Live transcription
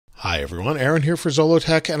Hi everyone, Aaron here for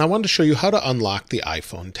Zollotech, and I wanted to show you how to unlock the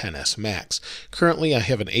iPhone XS Max. Currently I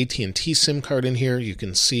have an AT&T SIM card in here. You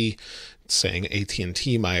can see it's saying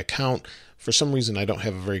AT&T my account. For some reason I don't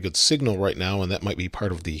have a very good signal right now, and that might be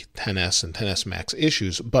part of the XS and XS Max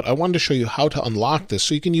issues, but I wanted to show you how to unlock this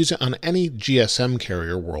so you can use it on any GSM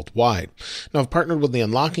carrier worldwide. Now I've partnered with the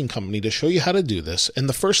unlocking company to show you how to do this, and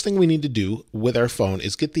the first thing we need to do with our phone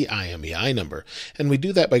is get the IMEI number, and we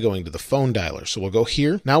do that by going to the phone dialer. So we'll go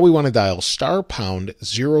here. Now we want to dial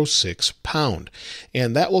 *#06#,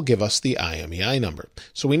 and that will give us the IMEI number.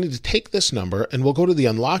 So we need to take this number and we'll go to the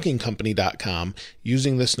unlockingcompany.com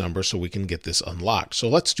using this number so we can get this unlocked. So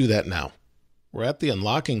let's do that now. We're at the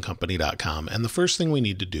unlockingcompany.com, and the first thing we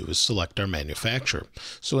need to do is select our manufacturer.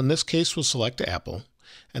 So in this case we'll select Apple,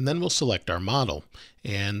 and then we'll select our model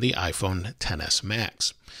and the iPhone XS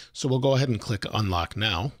Max. So we'll go ahead and click Unlock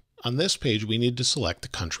Now. On this page we need to select the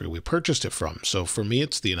country we purchased it from. So for me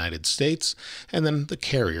it's the United States, and then the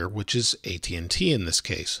carrier, which is AT&T in this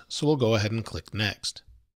case. So we'll go ahead and click Next.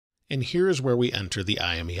 And here is where we enter the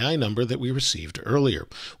IMEI number that we received earlier.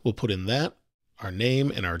 We'll put in that, our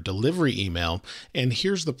name, and our delivery email, and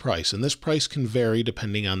here's the price. And this price can vary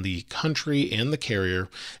depending on the country and the carrier,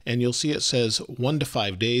 and you'll see it says 1 to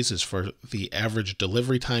 5 days is for the average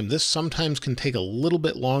delivery time. This sometimes can take a little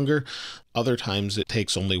bit longer, other times it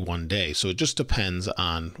takes only 1 day, so it just depends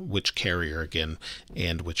on which carrier again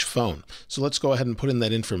and which phone. So let's go ahead and put in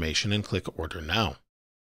that information and click Order Now.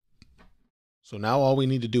 So now all we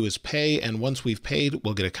need to do is pay, and once we've paid,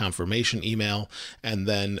 we'll get a confirmation email, and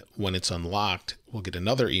then when it's unlocked, we'll get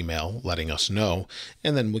another email letting us know,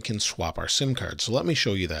 and then we can swap our SIM card. So let me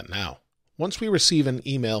show you that now. Once we receive an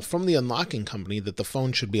email from the unlocking company that the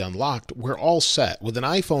phone should be unlocked, we're all set. With an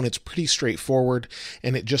iPhone, it's pretty straightforward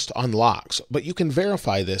and it just unlocks, but you can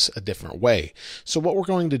verify this a different way. So what we're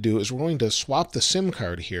going to do is we're going to swap the SIM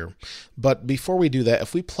card here, but before we do that,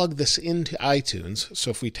 if we plug this into iTunes, so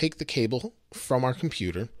if we take the cable from our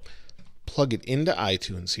computer, plug it into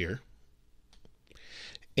iTunes here,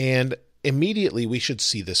 and immediately we should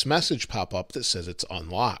see this message pop up that says it's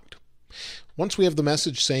unlocked. Once we have the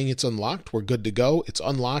message saying it's unlocked, we're good to go. It's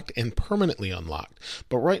unlocked and permanently unlocked.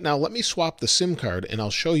 But right now, let me swap the SIM card and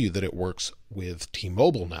I'll show you that it works with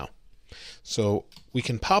T-Mobile now. So we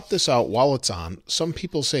can pop this out while it's on. Some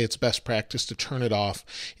people say it's best practice to turn it off.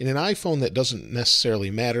 In an iPhone, that doesn't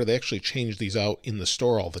necessarily matter. They actually change these out in the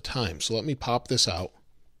store all the time. So let me pop this out.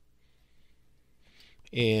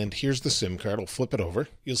 And here's the SIM card. I'll flip it over.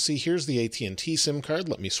 You'll see here's the AT&T SIM card.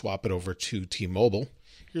 Let me swap it over to T-Mobile.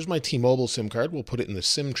 Here's my T-Mobile SIM card. We'll put it in the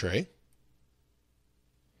SIM tray.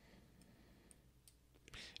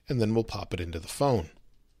 And then we'll pop it into the phone.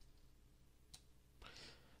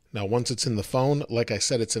 Now, once it's in the phone, like I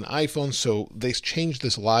said, it's an iPhone, so they change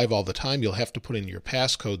this live all the time. You'll have to put in your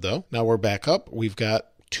passcode, though. Now we're back up. We've got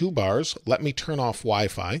 2 bars. Let me turn off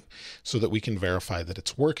Wi-Fi so that we can verify that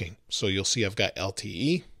it's working. So you'll see I've got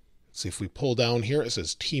LTE. See if we pull down here, it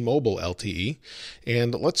says T-Mobile LTE.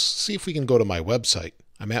 And let's see if we can go to my website.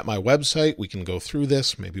 I'm at my website. We can go through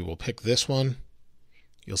this. Maybe we'll pick this one.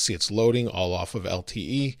 You'll see it's loading all off of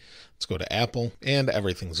LTE. Let's go to Apple, and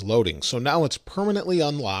everything's loading. So now it's permanently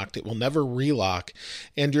unlocked. It will never relock,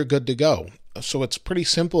 and you're good to go. So it's pretty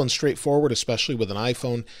simple and straightforward, especially with an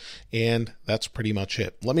iPhone, and that's pretty much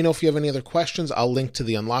it. Let me know if you have any other questions. I'll link to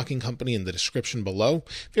the unlocking company in the description below.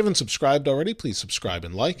 If you haven't subscribed already, please subscribe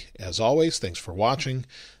and like. As always, thanks for watching.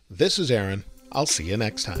 This is Aaron. I'll see you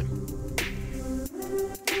next time.